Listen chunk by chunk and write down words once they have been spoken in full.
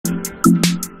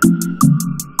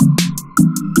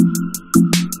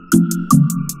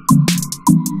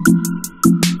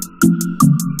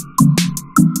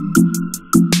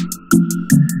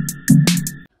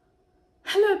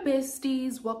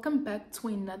besties, welcome back to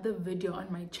another video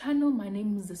on my channel. My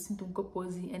name is Zasinto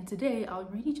Nkopozi, and today I'll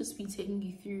really just be taking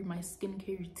you through my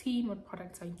skincare routine, what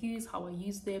products I use, how I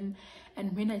use them,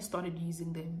 and when I started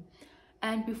using them.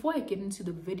 And before I get into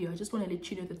the video, I just want to let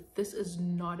you know that this is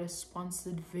not a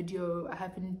sponsored video. I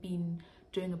haven't been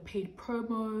doing a paid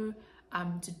promo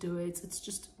to do it. It's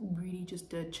just really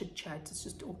just a chit chat. It's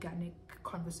just organic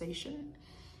conversation.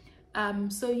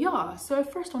 So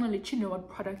first I want to let you know what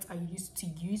products I used to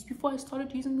use before I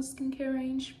started using the skincare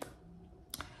range.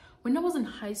 When I was in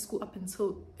high school up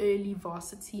until early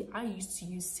varsity, I used to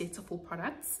use Cetaphil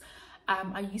products.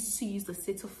 I used to use the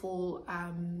Cetaphil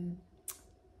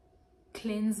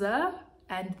cleanser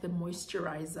and the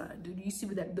moisturizer. There used to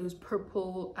be those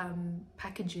purple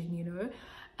packaging, you know,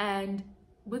 and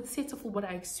with Cetaphil, what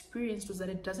I experienced was that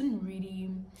it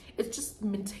just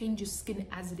maintains your skin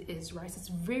as it is, right? It's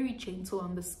very gentle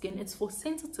on the skin. It's for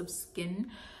sensitive skin,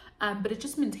 but it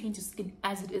just maintains your skin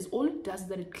as it is. All it does is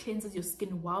that it cleanses your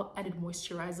skin well, and it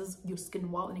moisturizes your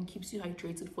skin well, and it keeps you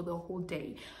hydrated for the whole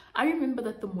day. I remember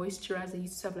that the moisturizer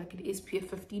used to have like an SPF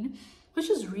 15, which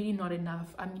is really not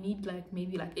enough. I mean, you need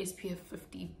maybe SPF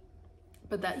 50.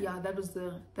 But that was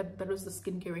the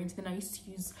skincare range. Then I used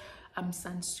to use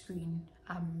sunscreen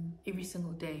every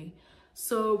single day.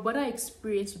 So what I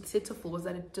experienced with Cetaphil was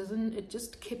that it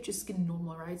just kept your skin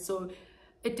normal, right? So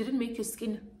it didn't make your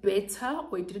skin better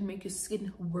or it didn't make your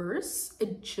skin worse.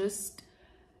 It just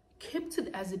kept it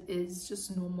as it is,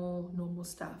 just normal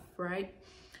stuff, right?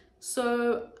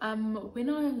 So when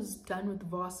I was done with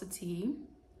varsity,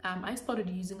 I started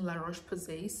using La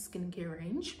Roche-Posay skincare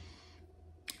range.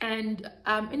 And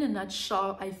in a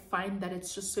nutshell, I find that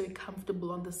it's just so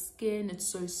comfortable on the skin. It's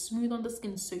so smooth on the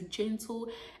skin, so gentle,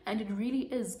 and it really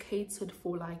is catered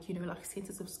for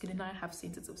sensitive skin. And I have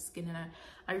sensitive skin, and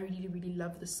I really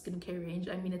love the skincare range.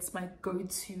 I mean, it's my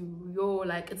go-to.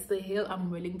 It's the hill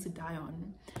I'm willing to die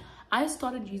on. I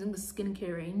started using the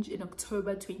skincare range in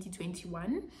October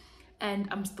 2021, and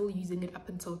I'm still using it up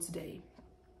until today.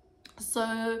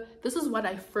 So this is what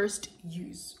I first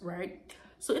use, right?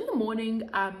 So in the morning,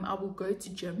 I will go to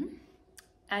gym,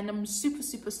 and I'm super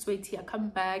sweaty. I come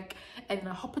back and then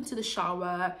I hop into the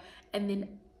shower, and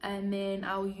then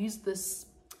I'll use this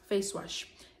face wash.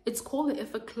 It's called the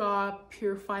Effaclar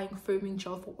Purifying Foaming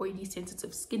Gel for Oily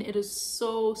Sensitive Skin. It is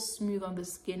so smooth on the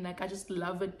skin. I just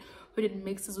love it when it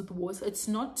mixes with water. It's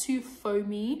not too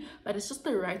foamy, but it's just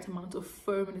the right amount of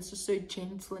foam, and it's just so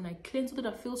gentle, and I cleanse with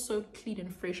it. I feel so clean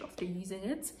and fresh after using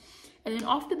it. And then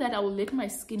after that, I will let my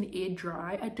skin air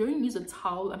dry. I don't use a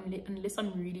towel unless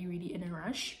I'm really in a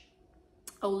rush.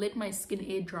 I'll let my skin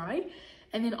air dry,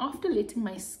 and then after letting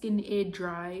my skin air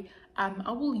dry,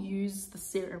 I will use the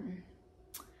serum.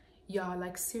 Yeah,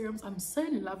 serums, I'm so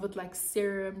in love with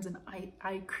serums and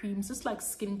eye creams, just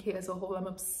skincare as a whole. I'm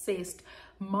obsessed.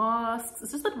 Masks,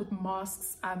 it's just that with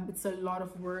masks, it's a lot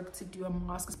of work to do a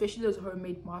mask, especially those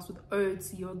homemade masks with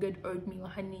oats, yogurt, oatmeal,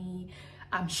 honey,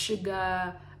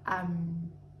 sugar,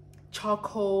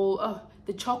 charcoal. Oh,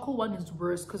 the charcoal one is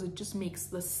worse because it just makes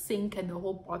the sink and the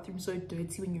whole bathroom so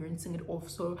dirty when you're rinsing it off.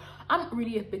 So I'm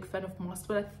really a big fan of masks,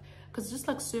 but because it's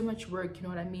just so much work, you know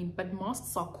what I mean? But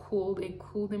masks are cool. They're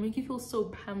cool. They make you feel so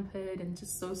pampered and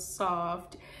just so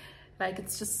soft.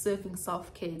 It's just serving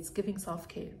self-care. It's giving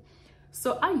self-care.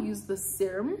 So I use the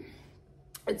serum.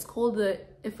 It's called the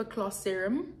Effaclar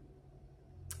Serum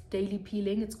Daily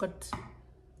Peeling. It's got,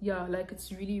 yeah,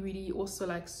 it's really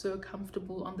also so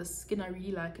comfortable on the skin. I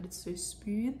really like it. It's so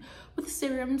smooth. With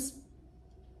serums,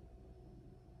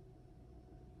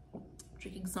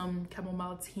 drinking some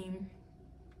chamomile tea.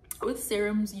 With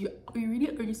serums, you're really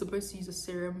only supposed to use a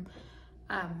serum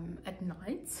at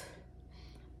night,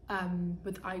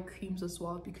 with eye creams as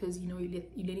well, because you're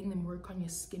letting them work on your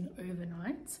skin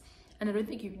overnight. And I don't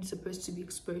think you're really supposed to be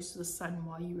exposed to the sun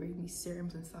while you're wearing these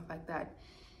serums and stuff like that,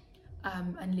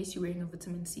 unless you're wearing a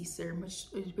vitamin C serum, which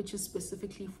is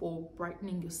specifically for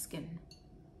brightening your skin.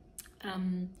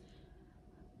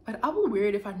 But I will wear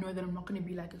it if I know that I'm not going to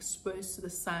be exposed to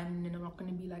the sun, and I'm not going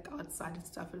to be outside and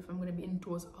stuff. If I'm going to be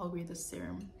indoors, I'll wear the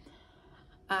serum.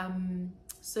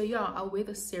 So yeah, I'll wear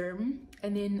the serum,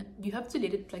 and then you have to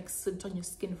let it sit on your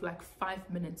skin for 5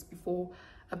 minutes before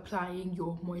applying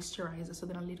your moisturizer. So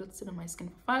then I'll let it sit on my skin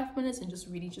for 5 minutes and just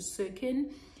really soak in,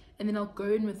 and then I'll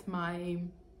go in with my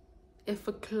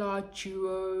Effaclar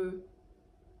Duo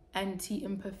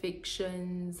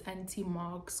Anti-Imperfections,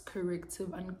 Anti-Marks, Corrective,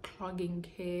 Unclogging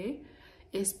Care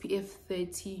SPF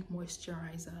 30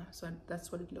 moisturizer. So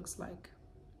that's what it looks like.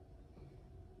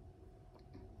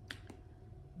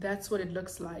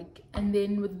 And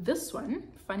then with this one,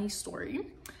 funny story,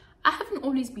 I haven't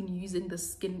always been using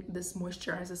this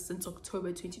moisturizer since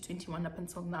October 2021 up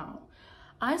until now.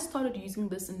 I started using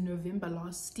this in November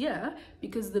last year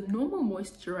because the normal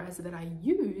moisturizer that I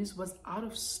use was out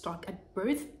of stock at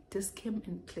both Dis-Chem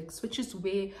and Clicks, which is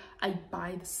where I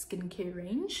buy the skincare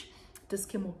range,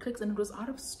 Dis-Chem or Clicks, and it was out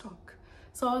of stock.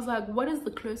 So I was like, what is the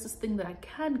closest thing that I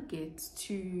can get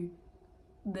to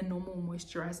the normal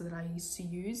moisturizer that I used to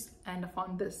use? And I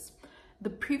found this.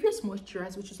 The previous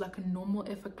moisturizer, which is like a normal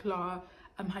Effaclar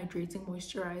hydrating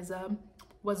moisturizer,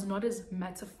 was not as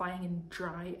mattifying and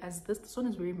dry as this. This one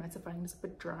is very mattifying, it's a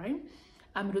bit dry.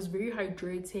 It was very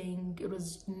hydrating. It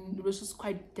was just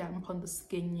quite damp on the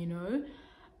skin, you know.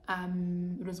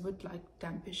 It was a bit like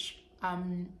dampish.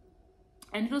 And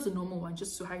it was a normal one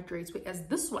just to hydrate. Whereas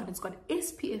this one, it's got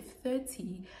SPF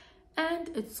 30 and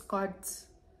it's got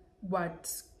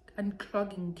what?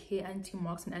 Unclogging care,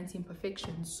 anti-marks and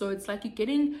anti-imperfections. So it's like you're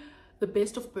getting the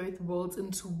best of both worlds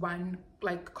into one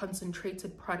like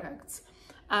concentrated product.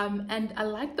 And I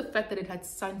like the fact that it had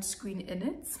sunscreen in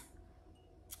it,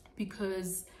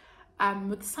 because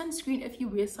with sunscreen, if you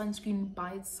wear sunscreen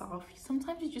by itself,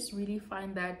 sometimes you just really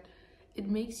find that it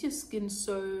makes your skin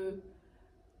so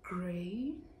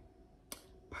gray,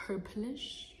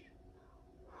 purplish,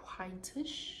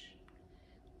 whitish,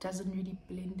 doesn't really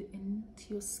blend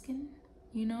into your skin,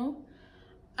 you know.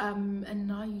 And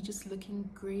now you're just looking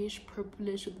grayish,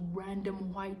 purplish with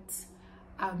random white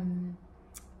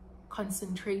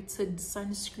concentrated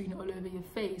sunscreen all over your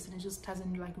face, and it just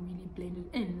hasn't like really blended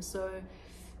in. So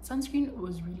sunscreen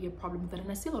was really a problem with that. And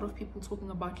I see a lot of people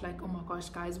talking about like, oh my gosh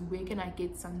guys, where can I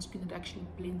get sunscreen that actually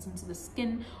blends into the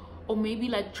skin? Or maybe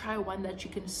like try one that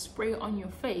you can spray on your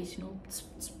face, you know,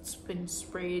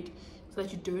 spray it so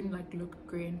that you don't like look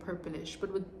gray and purplish.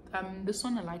 But with this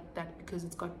one, I like that because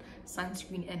it's got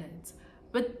sunscreen in it.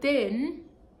 But then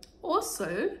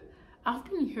also, I've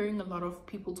been hearing a lot of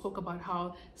people talk about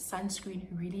how sunscreen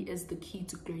really is the key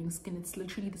to glowing skin. It's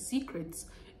literally the secret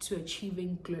to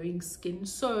achieving glowing skin.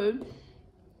 So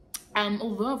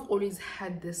although I've always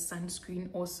had this sunscreen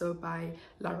also by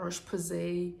La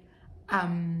Roche-Posay,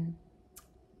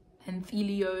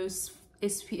 Anthelios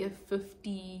SPF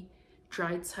 50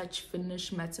 Dry Touch Finish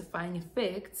Mattifying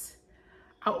Effect,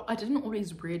 I didn't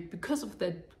always wear it because of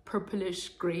that purplish,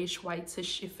 grayish,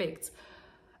 whitish effect.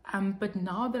 But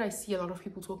now that I see a lot of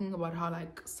people talking about how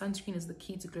like sunscreen is the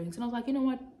key to glowing skin, I was like, you know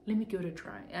what, let me give it a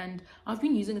try. And I've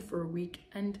been using it for a week,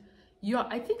 and yeah,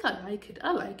 I think I like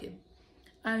it.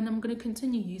 And I'm gonna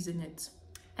continue using it.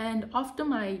 And after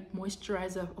my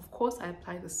moisturizer, of course, I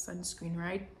apply the sunscreen,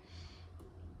 right?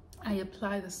 I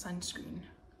apply the sunscreen.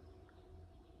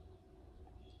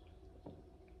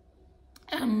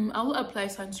 I will apply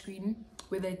sunscreen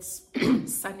whether it's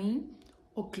sunny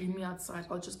or gloomy outside.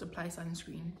 I'll just apply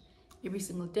sunscreen every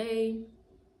single day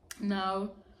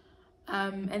now.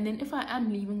 And then if I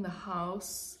am leaving the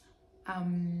house, I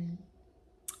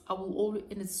will always,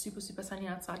 and it's super sunny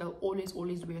outside, I'll always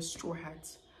wear a straw hat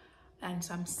and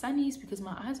some sunnies, because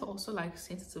my eyes are also like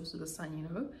sensitive to the sun, you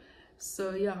know.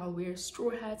 So yeah, I'll wear straw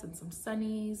hats and some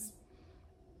sunnies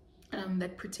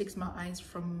that protects my eyes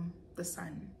from the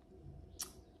sun.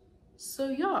 So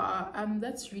yeah,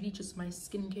 that's really just my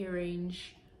skincare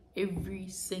range every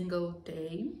single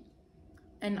day,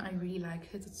 and I really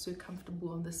like it. It's so comfortable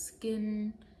on the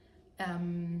skin.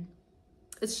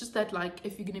 It's just that like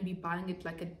if you're gonna be buying it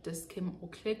like at Dis-Chem or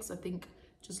Clicks, I think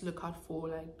just look out for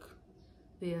like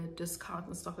their discounts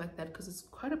and stuff like that, because it's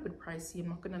quite a bit pricey, I'm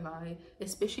not gonna lie,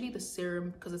 especially the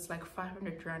serum, because it's like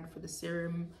 500 rand for the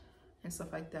serum and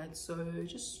stuff like that. So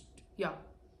just yeah,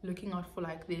 looking out for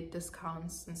like their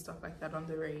discounts and stuff like that on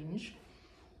the range.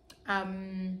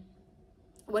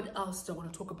 What else do I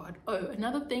want to talk about? Oh,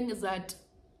 another thing is that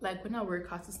like when I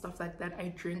work out and stuff like that,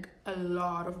 I drink a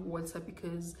lot of water,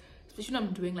 because especially when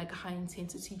I'm doing like a high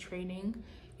intensity training,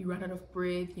 you run out of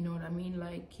breath, you know what I mean,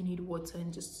 like you need water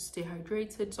and just to stay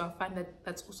hydrated. So I find that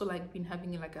that's also like been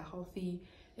having like a healthy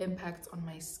impact on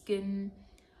my skin,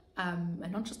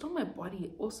 and not just on my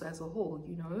body, also as a whole,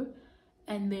 you know.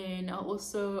 And then I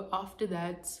also, after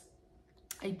that,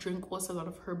 I drink also a lot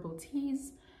of herbal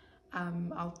teas.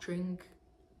 I'll drink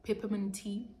peppermint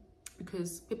tea,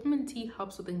 because peppermint tea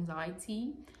helps with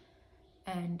anxiety,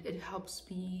 and it helps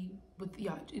me with,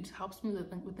 yeah, it helps me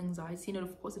with anxiety. And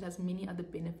of course it has many other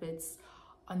benefits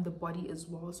on the body as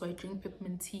well. So I drink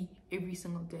peppermint tea every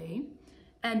single day.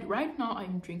 And right now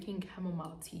I'm drinking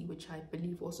chamomile tea, which I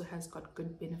believe also has got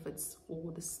good benefits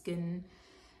for the skin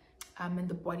and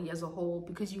the body as a whole,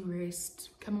 because you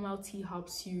rest. Chamomile tea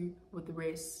helps you with the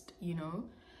rest, you know,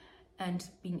 and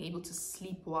being able to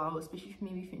sleep well, especially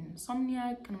maybe if you're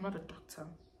insomniac. And I'm not a doctor,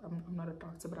 I'm not a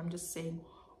doctor, but I'm just saying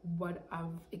what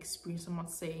I've experienced. I'm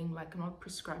not saying, like, I'm not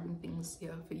prescribing things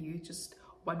here for you, just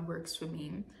what works for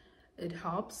me. It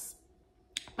helps.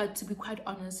 But to be quite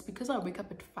honest, because I wake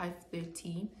up at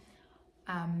 5:30,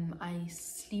 I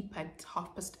sleep at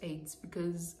 8:30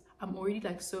 because I'm already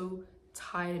like so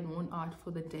tired and worn out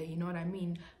for the day, you know what I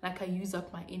mean? Like, I use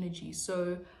up my energy.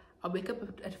 So I wake up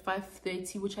at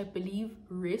 5:30, which I believe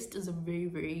rest is a very,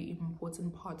 very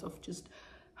important part of just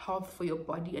health for your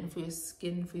body and for your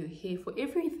skin, for your hair, for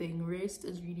everything. Rest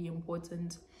is really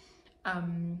important.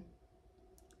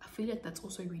 I feel like that's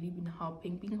also really been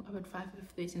helping. Being up at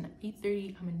 5:30 and at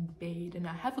 8:30 I'm in bed and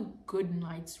I have a good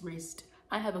night's rest.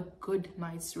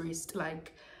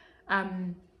 Like,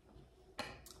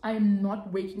 I'm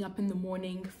not waking up in the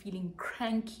morning feeling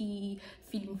cranky,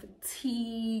 feeling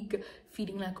fatigue,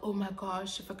 feeling like, oh my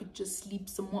gosh, if I could just sleep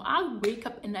some more. I wake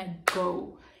up and I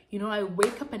go, you know, I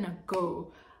wake up and I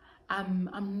go.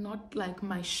 I'm not like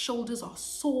my shoulders are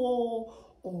sore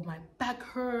or my back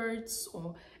hurts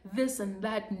or this and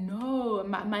that. No,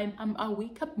 I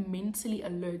wake up mentally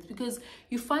alert, because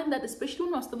you find that especially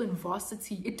when I was still in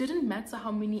varsity, it didn't matter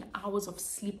how many hours of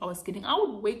sleep I was getting. I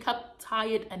would wake up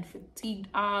tired and fatigued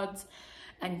out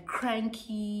and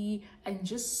cranky and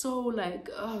just so like,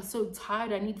 oh, so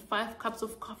tired. I need 5 cups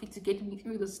of coffee to get me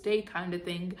through this day kind of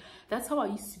thing. That's how I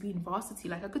used to be in varsity.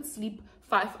 Like, I could sleep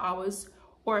 5 hours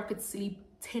or I could sleep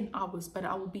 10 hours, but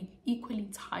I would be equally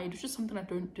tired, which is something I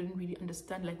didn't really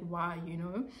understand, like, why, you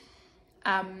know.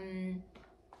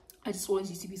 I just always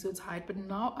used to be so tired, but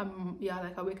now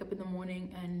like, I wake up in the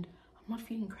morning and I'm not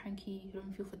feeling cranky. I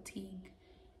don't feel fatigue,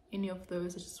 any of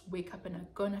those. I just wake up and I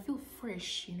go and I feel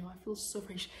fresh, you know. I feel so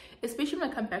fresh, especially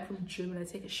when I come back from gym and I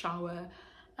take a shower,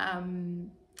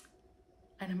 and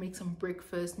I make some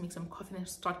breakfast, make some coffee, and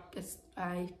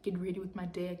I get ready with my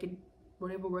day. I get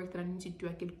whatever work that I need to do,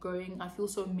 I get going. I feel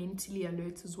so mentally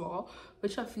alert as well,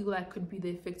 which I feel like could be the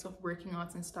effects of working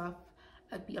out and stuff.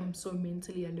 I'm so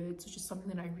mentally alert, which is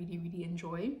something that I really, really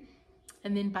enjoy.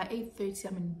 And then by 8:30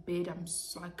 I'm in bed. I'm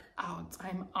like out.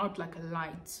 I'm out like a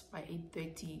light. By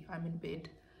 8:30 I'm in bed,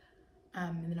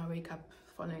 and then I wake up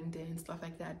following day and stuff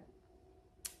like that.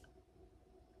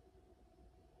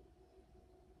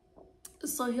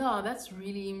 So yeah, that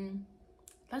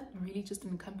really just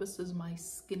encompasses my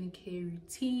skincare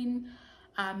routine.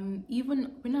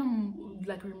 Even when I'm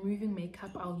like removing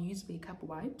makeup, I'll use makeup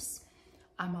wipes.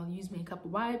 I'll use makeup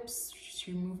wipes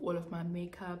to remove all of my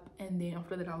makeup, and then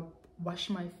after that I'll wash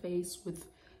my face with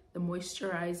the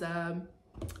moisturizer.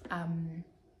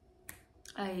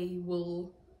 I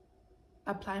will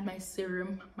apply my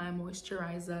serum, my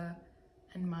moisturizer,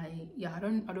 and my, yeah, I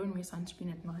don't wear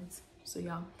sunscreen at night, so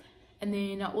yeah. And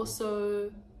then I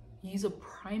also use a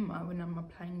primer when I'm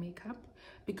applying makeup,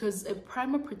 because a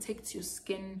primer protects your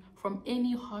skin from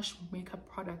any harsh makeup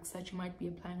products that you might be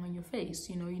applying on your face.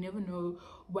 You know, you never know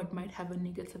what might have a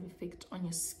negative effect on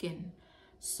your skin.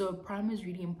 So primer is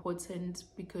really important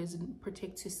because it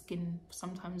protects your skin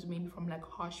sometimes maybe from like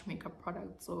harsh makeup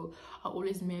products. So I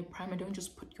always wear a primer. Don't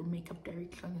just put your makeup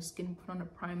directly on your skin, put on a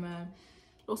primer.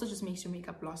 It also just makes your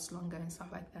makeup last longer and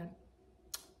stuff like that.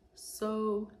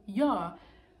 So yeah,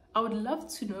 I would love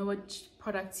to know what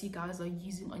products you guys are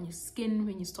using on your skin,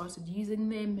 when you started using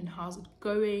them, and how's it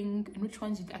going, and which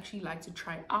ones you'd actually like to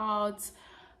try out.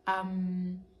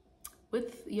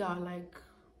 Like,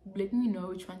 let me know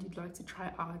which ones you'd like to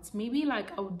try out. Maybe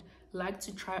like I would like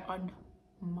to try on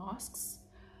masks,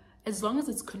 as long as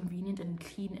it's convenient and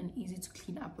clean and easy to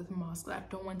clean up with masks. I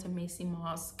don't want a messy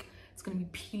mask. It's gonna be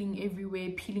peeling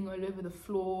everywhere, peeling all over the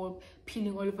floor,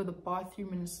 peeling all over the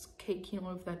bathroom, and it's caking,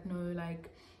 all of that. No, like,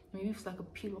 maybe if it's like a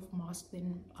peel off mask,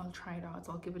 then I'll try it out.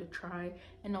 I'll give it a try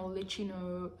and I'll let you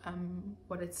know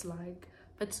what it's like.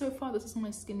 But so far, this is my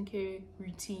skincare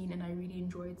routine and I really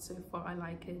enjoy it so far. I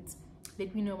like it.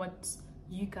 Let me know what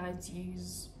you guys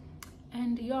use,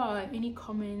 and yeah, any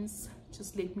comments,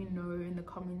 just let me know in the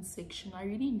comments section. I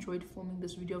really enjoyed filming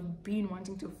this video. I've been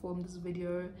wanting to film this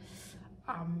video,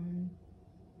 and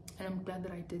I'm glad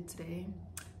that I did today,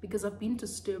 because I've been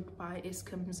disturbed by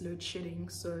Eskom's load shedding.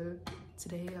 So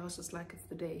today I was just like, it's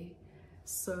the day.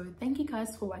 So thank you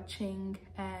guys for watching,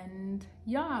 and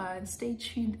yeah, stay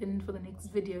tuned in for the next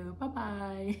video. Bye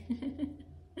bye.